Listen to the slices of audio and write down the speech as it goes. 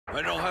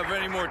I don't have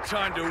any more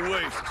time to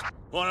waste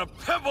on a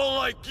pebble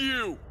like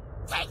you!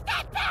 Take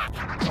that back!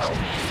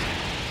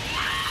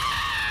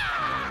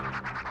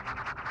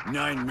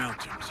 9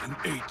 mountains and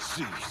 8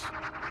 seas.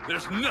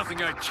 There's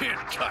nothing I can't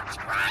cut!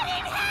 Run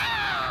in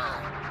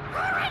hell!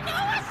 We're a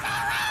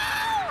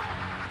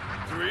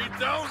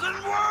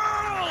 3,000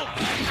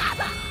 worlds!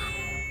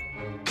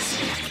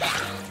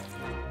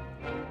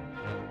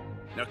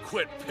 Now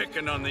quit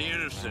picking on the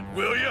innocent,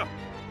 will ya?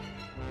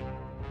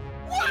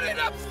 What an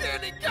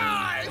upstanding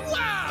guy!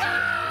 Wow!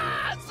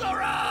 Ah,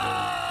 Zoro!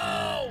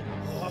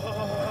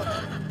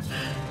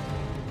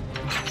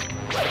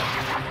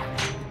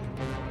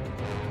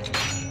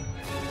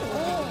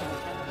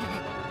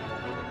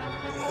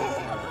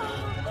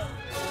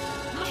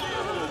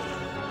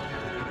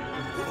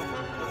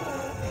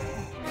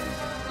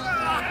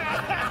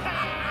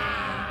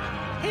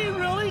 He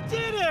really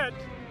did it!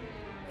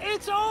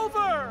 It's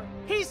over!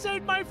 He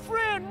saved my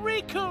friend,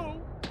 Riku!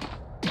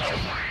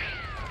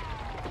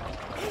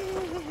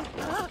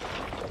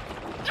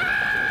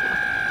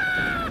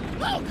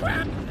 Oh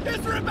crap! His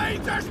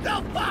remains are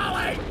still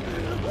falling!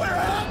 We're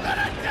all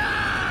gonna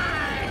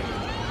die!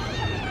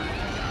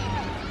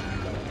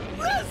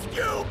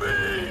 Rescue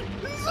me!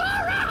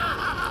 Zoro!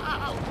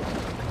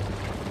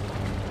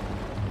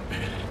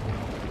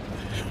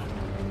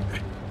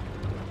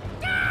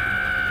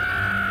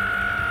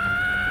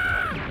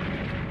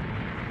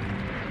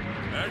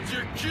 That's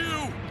your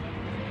cue!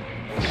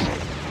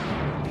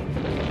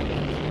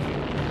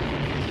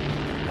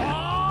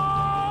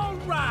 All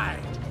right!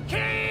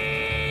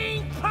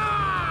 King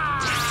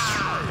Punch!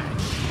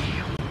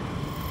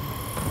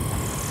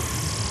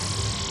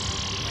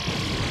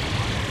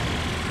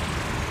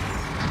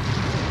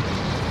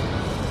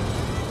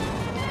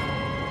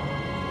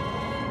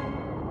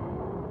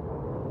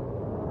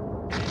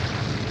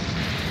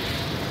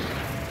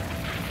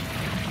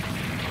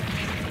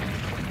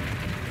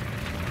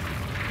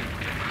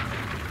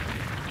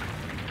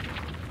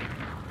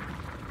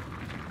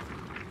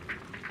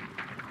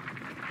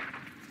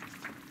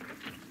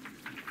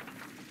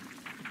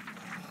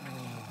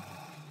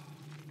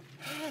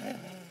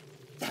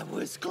 That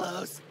was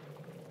close.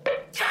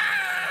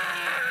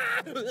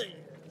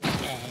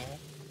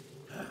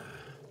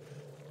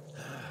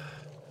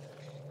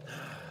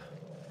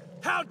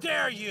 How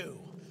dare you!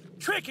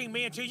 Tricking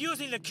me into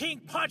using the King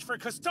Punch for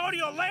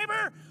custodial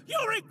labor?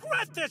 You'll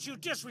regret this, you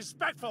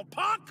disrespectful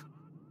punk!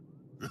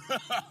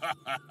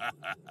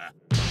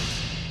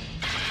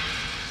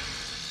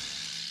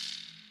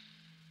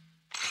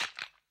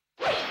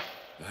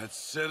 That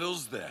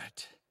settles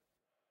that.